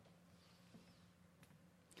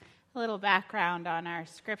A little background on our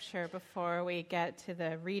scripture before we get to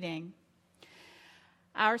the reading.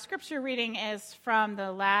 Our scripture reading is from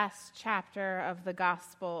the last chapter of the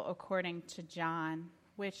Gospel according to John,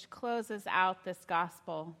 which closes out this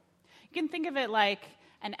gospel. You can think of it like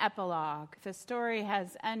an epilogue. The story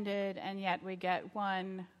has ended, and yet we get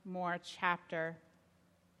one more chapter.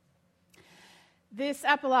 This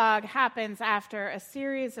epilogue happens after a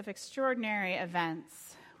series of extraordinary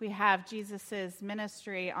events. We have Jesus'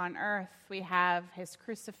 ministry on earth. We have his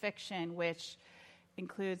crucifixion, which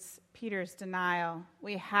includes Peter's denial.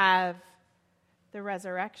 We have the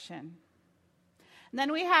resurrection. And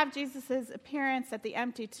then we have Jesus' appearance at the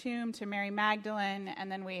empty tomb to Mary Magdalene,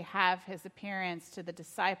 and then we have his appearance to the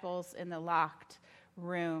disciples in the locked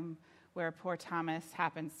room where poor Thomas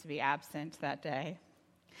happens to be absent that day.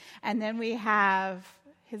 And then we have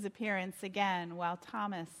his appearance again while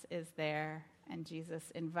Thomas is there, and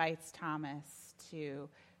Jesus invites Thomas to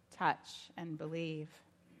touch and believe.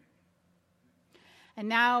 And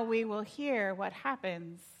now we will hear what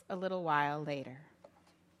happens a little while later.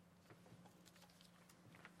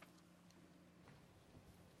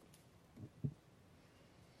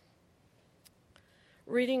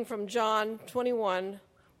 Reading from John 21,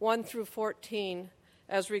 1 through 14,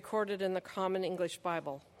 as recorded in the Common English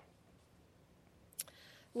Bible.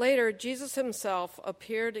 Later, Jesus himself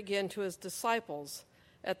appeared again to his disciples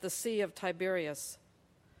at the Sea of Tiberias.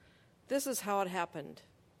 This is how it happened.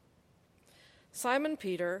 Simon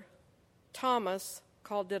Peter, Thomas,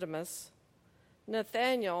 called Didymus,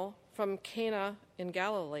 Nathanael from Cana in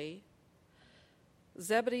Galilee,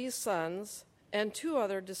 Zebedee's sons, and 2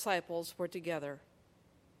 other disciples were together.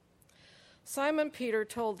 Simon Peter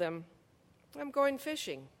told them, "I'm going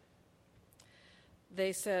fishing."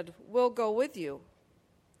 They said, "We'll go with you."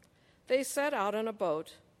 They set out in a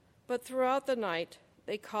boat, but throughout the night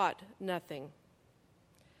they caught nothing.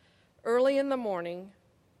 Early in the morning,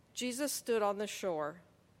 Jesus stood on the shore,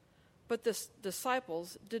 but the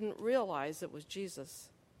disciples didn't realize it was Jesus.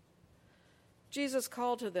 Jesus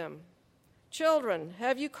called to them, "Children,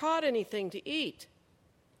 have you caught anything to eat?"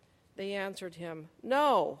 They answered him,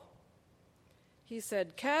 "No." He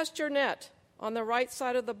said, "Cast your net on the right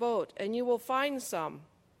side of the boat, and you will find some."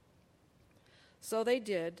 So they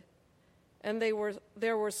did, and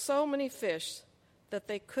there were so many fish that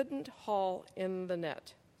they couldn't haul in the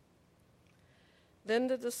net. Then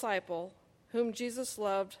the disciple, whom Jesus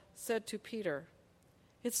loved, said to Peter,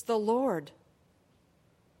 "It's the Lord."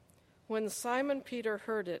 When Simon Peter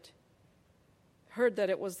heard that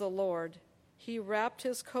it was the Lord, he wrapped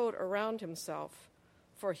his coat around himself,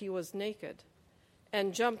 for he was naked,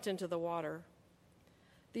 and jumped into the water.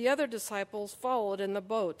 The other disciples followed in the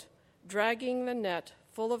boat, dragging the net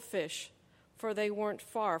full of fish, for they weren't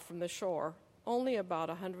far from the shore, only about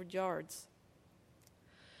 100 yards.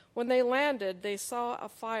 When they landed, they saw a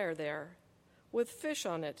fire there, with fish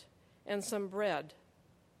on it and some bread.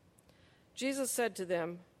 Jesus said to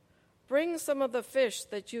them, "Bring some of the fish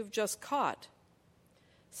that you've just caught."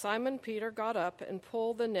 Simon Peter got up and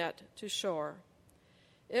pulled the net to shore.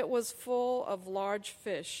 It was full of large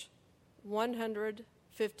fish,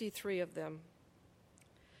 153 of them.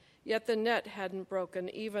 Yet the net hadn't broken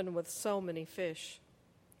even with so many fish.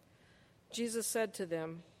 Jesus said to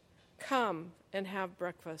them, "Come and have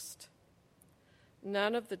breakfast."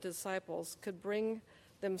 None of the disciples could bring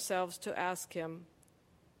themselves to ask him,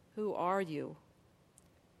 "Who are you?"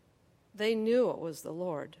 They knew it was the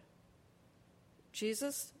Lord.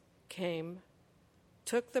 Jesus came,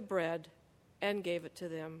 took the bread, and gave it to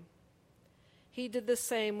them. He did the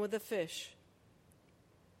same with the fish.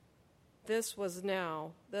 This was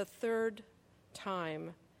now the 3rd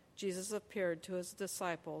time Jesus appeared to his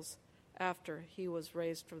disciples after he was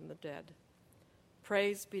raised from the dead.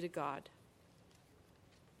 Praise be to God.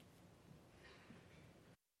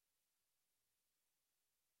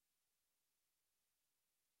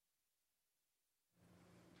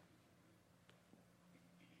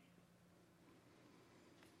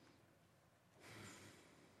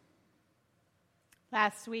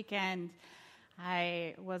 Last weekend,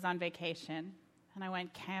 I was on vacation, and I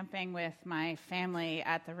went camping with my family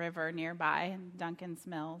at the river nearby in Duncan's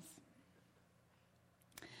Mills.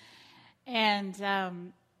 And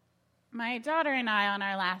my daughter and I, on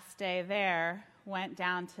our last day there, went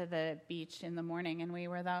down to the beach in the morning, and we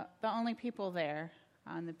were the only people there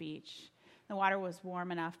on the beach. The water was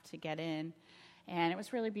warm enough to get in, and it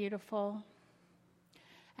was really beautiful.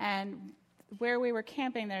 And where we were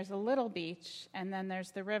camping, there's a little beach, and then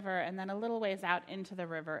there's the river, and then a little ways out into the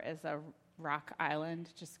river is a rock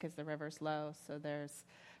island, just because the river's low, so there's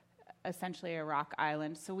essentially a rock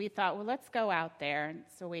island. So we thought, well, let's go out there. And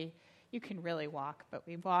so we You can really walk, but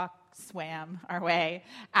we swam our way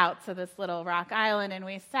out to this little rock island, and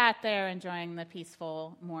we sat there enjoying the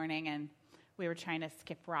peaceful morning, and we were trying to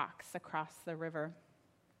skip rocks across the river.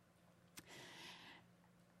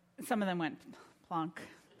 Some of them went plunk,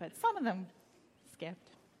 but some of them skipped.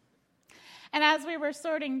 And as we were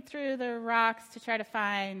sorting through the rocks to try to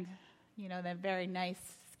find, the very nice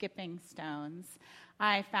skipping stones,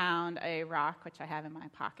 I found a rock, which I have in my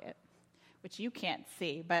pocket, which you can't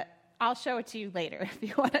see, but I'll show it to you later if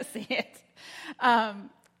you want to see it,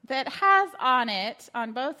 that has on it,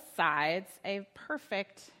 on both sides, a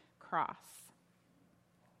perfect cross.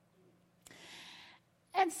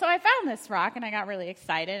 And so I found this rock, and I got really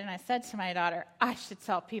excited, and I said to my daughter, I should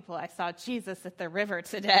tell people I saw Jesus at the river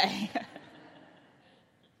today.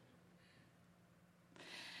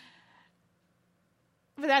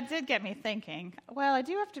 But that did get me thinking, well, I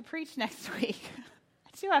do have to preach next week. I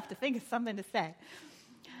do have to think of something to say.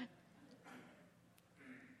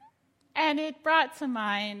 And it brought to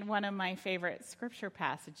mind one of my favorite scripture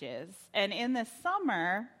passages. And in the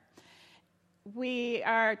summer, we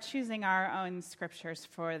are choosing our own scriptures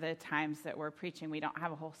for the times that we're preaching. We don't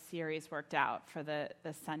have a whole series worked out for the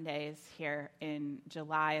Sundays here in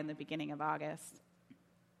July and the beginning of August.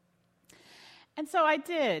 And so I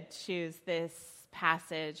did choose this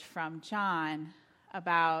passage from John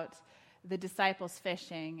about the disciples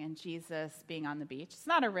fishing and Jesus being on the beach. It's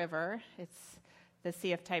not a river. It's the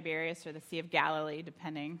Sea of Tiberias or the Sea of Galilee,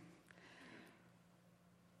 depending.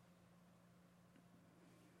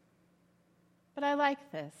 But I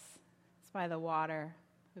like this. It's by the water.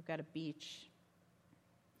 We've got a beach.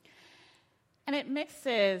 And it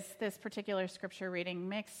mixes, this particular scripture reading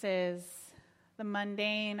mixes the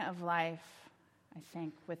mundane of life, I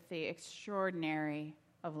think, with the extraordinary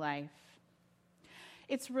of life.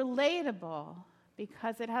 It's relatable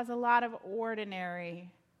because it has a lot of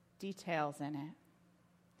ordinary details in it.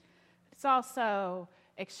 It's also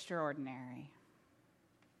extraordinary.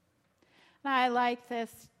 And I like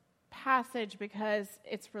this passage because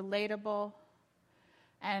it's relatable,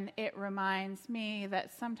 and it reminds me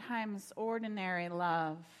that sometimes ordinary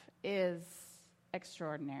love is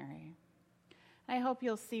extraordinary. I hope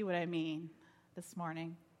you'll see what I mean this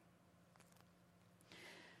morning.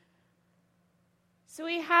 So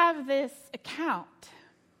we have this account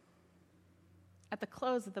at the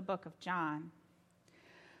close of the book of John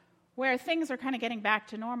where things are kind of getting back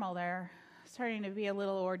to normal. They're starting to be a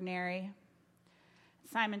little ordinary.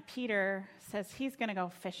 Simon Peter says he's going to go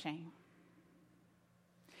fishing.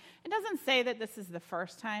 It doesn't say that this is the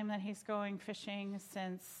first time that he's going fishing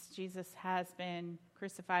since Jesus has been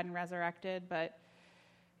crucified and resurrected, but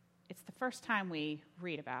it's the first time we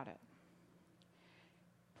read about it.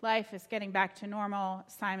 Life is getting back to normal.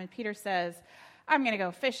 Simon Peter says, I'm going to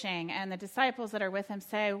go fishing. And the disciples that are with him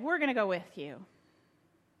say, we're going to go with you.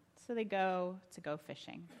 So they go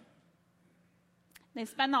fishing. They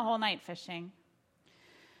spend the whole night fishing.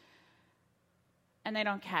 And they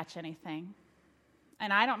don't catch anything.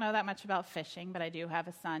 And I don't know that much about fishing, but I do have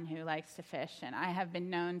a son who likes to fish. And I have been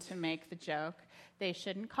known to make the joke, they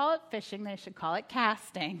shouldn't call it fishing, they should call it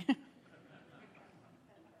casting.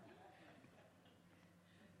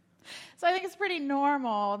 So I think it's pretty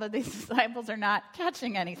normal that these disciples are not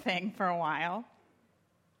catching anything for a while.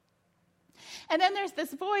 And then there's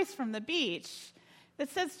this voice from the beach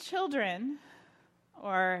that says, children,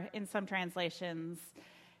 or in some translations,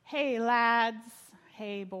 hey lads,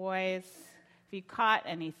 hey boys, have you caught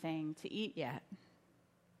anything to eat yet?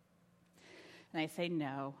 And they say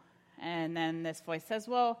no. And then this voice says,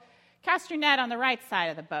 well, cast your net on the right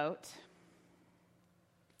side of the boat.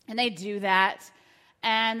 And they do that.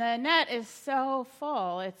 And the net is so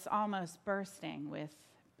full, it's almost bursting with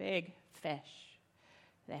big fish.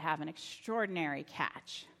 They have an extraordinary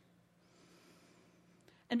catch.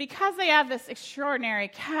 And because they have this extraordinary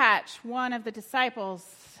catch, one of the disciples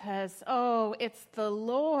says, oh, it's the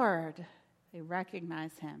Lord. They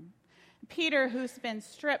recognize him. Peter, who's been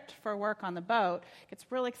stripped for work on the boat, gets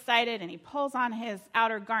real excited, and he pulls on his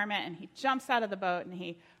outer garment, and he jumps out of the boat, and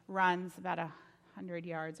he runs about 100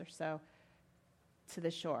 yards or so to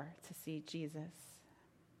the shore to see Jesus.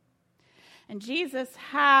 And Jesus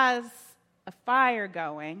has a fire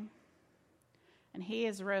going, and he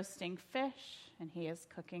is roasting fish, and he is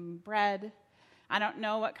cooking bread. I don't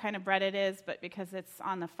know what kind of bread it is, but because it's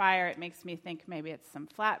on the fire, it makes me think maybe it's some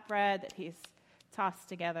flatbread that he's tossed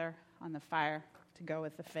together on the fire to go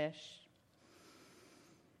with the fish.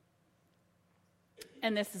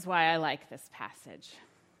 And this is why I like this passage.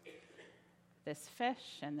 This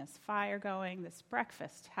fish and this fire going, this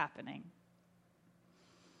breakfast happening.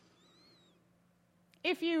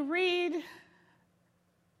 If you read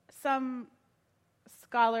some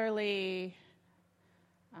scholarly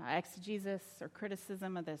exegesis or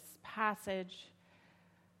criticism of this passage,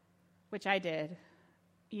 which I did,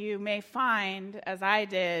 you may find, as I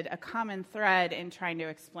did, a common thread in trying to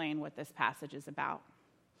explain what this passage is about.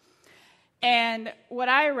 And what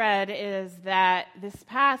I read is that this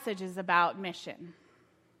passage is about mission,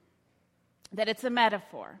 that it's a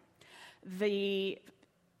metaphor. The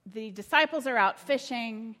disciples are out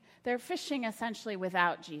fishing. They're fishing essentially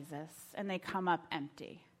without Jesus, and they come up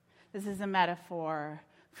empty. This is a metaphor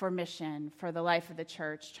for mission, for the life of the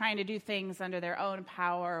church, trying to do things under their own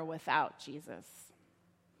power without Jesus.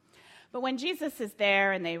 But when Jesus is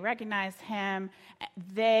there and they recognize him,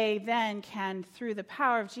 they then can, through the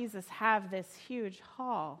power of Jesus, have this huge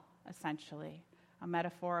hall, essentially, a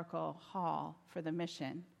metaphorical hall for the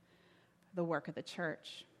mission, the work of the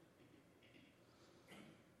church.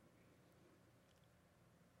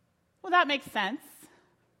 Well, that makes sense,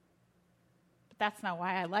 but that's not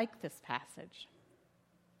why I like this passage.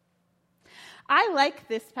 I like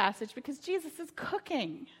this passage because Jesus is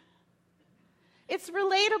cooking. It's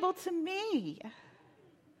relatable to me.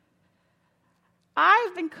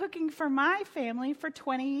 I've been cooking for my family for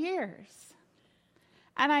 20 years.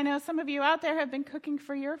 And I know some of you out there have been cooking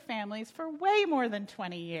for your families for way more than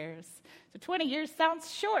 20 years. So 20 years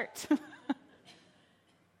sounds short.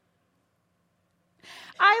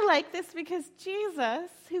 I like this because Jesus,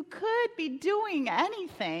 who could be doing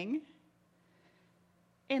anything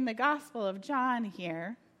in the Gospel of John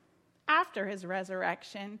here, after his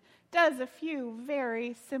resurrection, does a few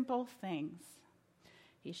very simple things.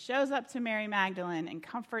 He shows up to Mary Magdalene and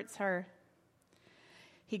comforts her.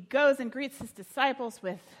 He goes and greets his disciples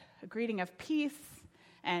with a greeting of peace,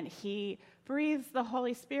 and he breathes the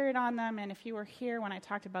Holy Spirit on them. And if you were here when I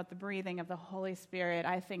talked about the breathing of the Holy Spirit,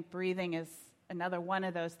 I think breathing is another one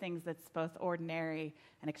of those things that's both ordinary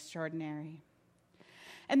and extraordinary.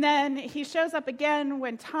 And then he shows up again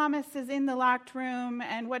when Thomas is in the locked room,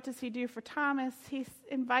 and what does he do for Thomas? He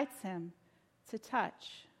invites him to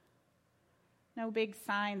touch. No big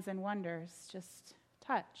signs and wonders, just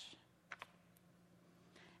touch.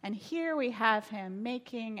 And here we have him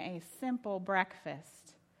making a simple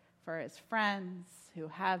breakfast for his friends who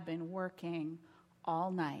have been working all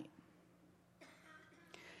night.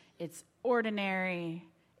 It's ordinary,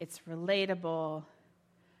 it's relatable.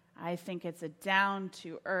 I think it's a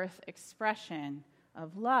down-to-earth expression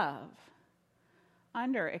of love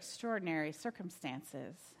under extraordinary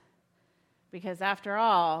circumstances. Because after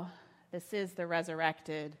all, this is the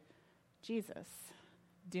resurrected Jesus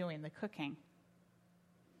doing the cooking.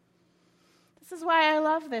 This is why I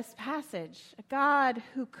love this passage. A God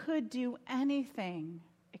who could do anything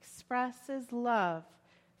expresses love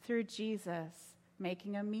through Jesus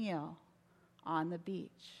making a meal on the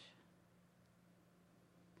beach.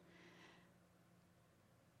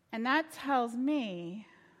 And that tells me,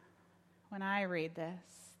 when I read this,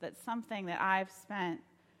 that something that I've spent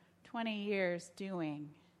 20 years doing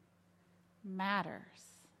matters.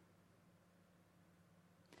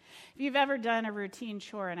 If you've ever done a routine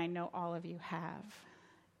chore, and I know all of you have,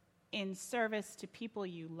 in service to people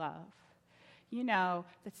you love, you know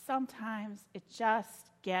that sometimes it just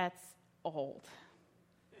gets old.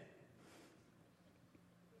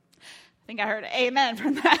 I think I heard amen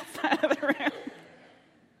from that side of the room.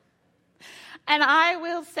 And I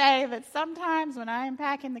will say that sometimes when I am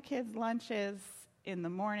packing the kids' lunches in the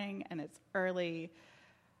morning and it's early,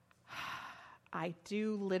 I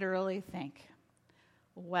do literally think,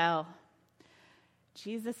 well,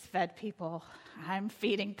 Jesus fed people. I'm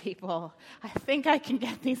feeding people. I think I can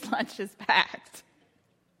get these lunches packed.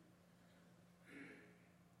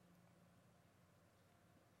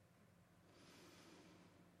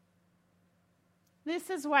 This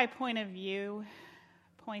is why point of view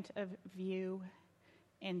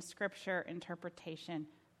in Scripture interpretation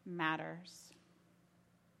matters.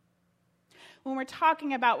 When we're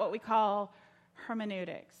talking about what we call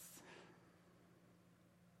hermeneutics,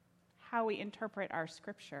 how we interpret our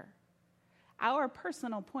Scripture, our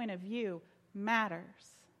personal point of view matters.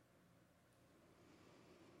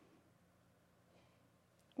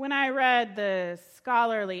 When I read the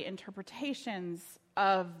scholarly interpretations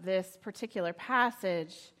of this particular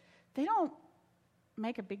passage, they don't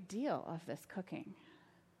make a big deal of this cooking.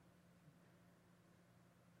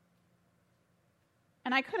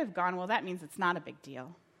 And I could have gone, well, that means it's not a big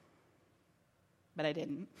deal. But I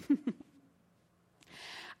didn't.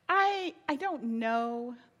 I don't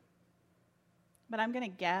know, but I'm going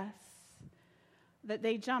to guess that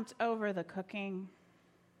they jumped over the cooking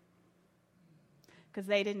because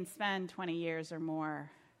they didn't spend 20 years or more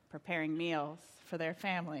preparing meals for their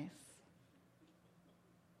families.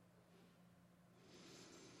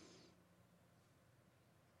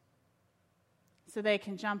 so they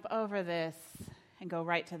can jump over this and go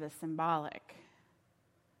right to the symbolic.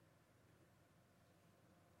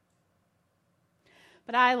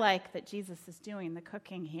 But I like that Jesus is doing the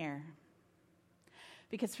cooking here,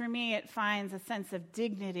 because for me it finds a sense of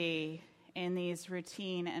dignity in these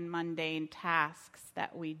routine and mundane tasks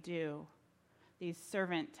that we do, these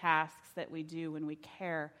servant tasks that we do when we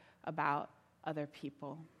care about other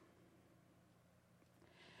people.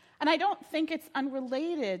 And I don't think it's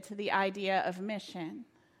unrelated to the idea of mission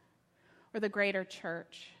or the greater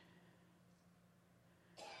church.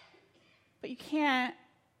 But you can't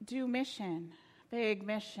do mission, the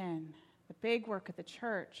big work of the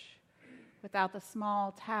church, without the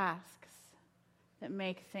small tasks that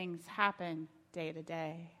make things happen day to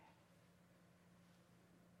day.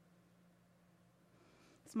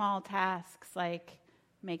 Small tasks like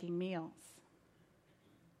making meals.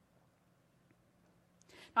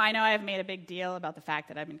 Now, I know I've made a big deal about the fact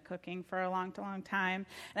that I've been cooking for a long time,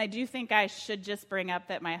 and I do think I should just bring up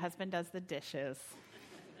that my husband does the dishes.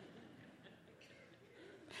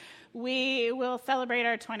 We will celebrate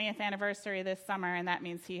our 20th anniversary this summer, and that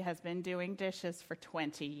means he has been doing dishes for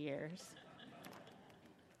 20 years.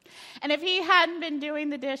 And if he hadn't been doing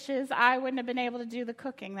the dishes, I wouldn't have been able to do the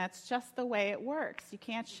cooking. That's just the way it works. You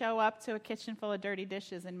can't show up to a kitchen full of dirty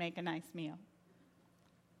dishes and make a nice meal.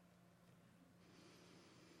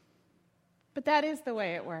 But that is the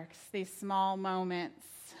way it works, these small moments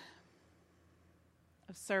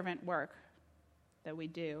of servant work that we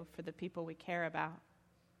do for the people we care about.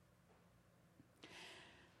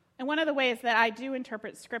 And one of the ways that I do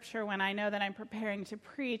interpret Scripture when I know that I'm preparing to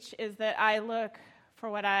preach is that I look for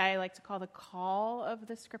what I like to call the call of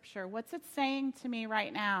the Scripture. What's it saying to me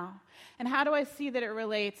right now? And how do I see that it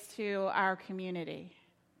relates to our community?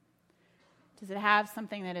 Does it have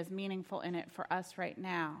something that is meaningful in it for us right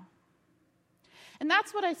now? And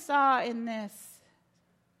that's what I saw in this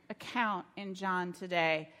account in John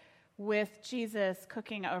today with Jesus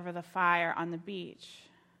cooking over the fire on the beach.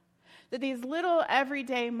 That these little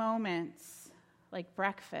everyday moments, like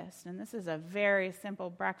breakfast, and this is a very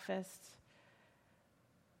simple breakfast.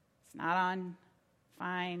 It's not on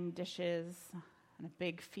fine dishes on a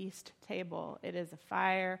big feast table. It is a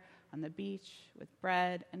fire on the beach with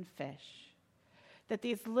bread and fish. That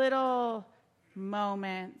these little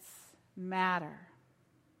moments matter.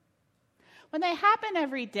 When they happen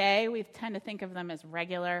every day, we tend to think of them as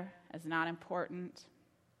regular, as not important.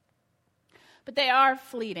 But they are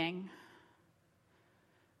fleeting.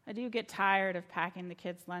 I do get tired of packing the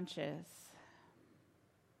kids' lunches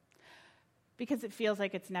because it feels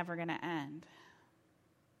like it's never going to end.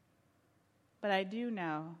 But I do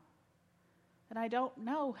know that I don't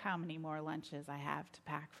know how many more lunches I have to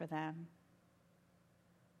pack for them.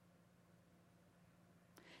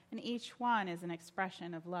 And each one is an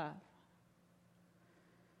expression of love.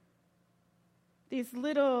 These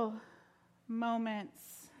little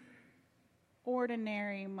moments,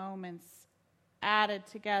 ordinary moments, added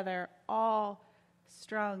together, all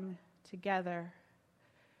strung together,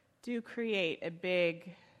 do create a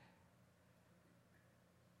big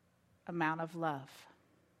amount of love.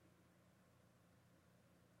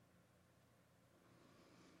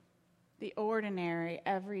 The ordinary,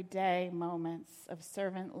 everyday moments of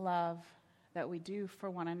servant love that we do for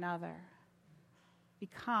one another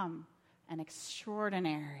become an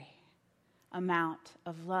extraordinary amount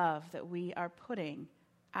of love that we are putting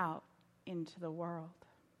out into the world.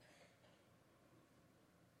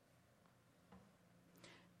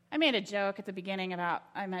 I made a joke at the beginning about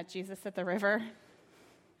I met Jesus at the river,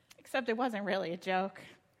 except it wasn't really a joke,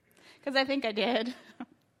 because I think I did.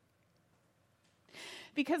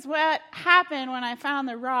 Because what happened when I found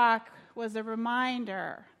the rock was a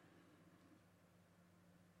reminder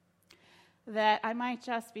that I might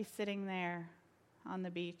just be sitting there on the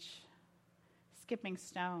beach, skipping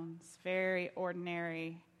stones, very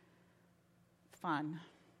ordinary fun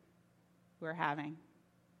we're having.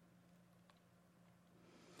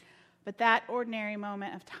 But that ordinary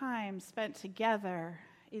moment of time spent together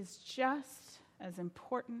is just as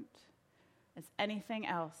important as anything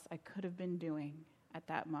else I could have been doing at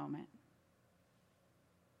that moment.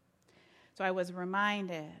 So I was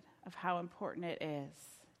reminded of how important it is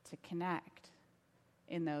to connect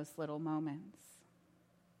in those little moments.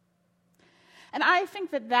 And I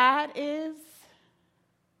think that that is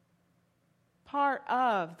part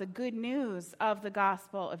of the good news of the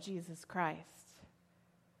gospel of Jesus Christ.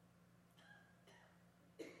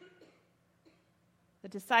 The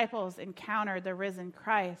disciples encountered the risen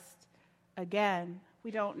Christ again. We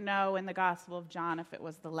don't know in the Gospel of John if it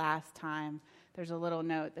was the last time. There's a little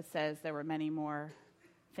note that says there were many more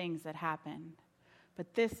things that happened.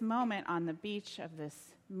 But this moment on the beach of this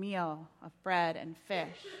meal of bread and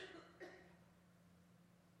fish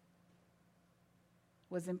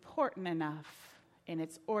was important enough in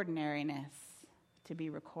its ordinariness to be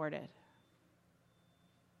recorded.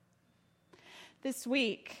 This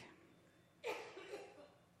week,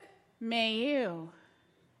 may you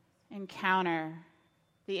encounter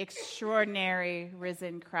the extraordinary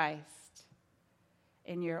risen Christ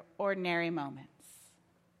in your ordinary moments.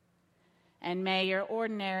 And may your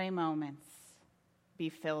ordinary moments be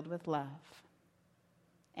filled with love.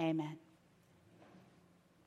 Amen.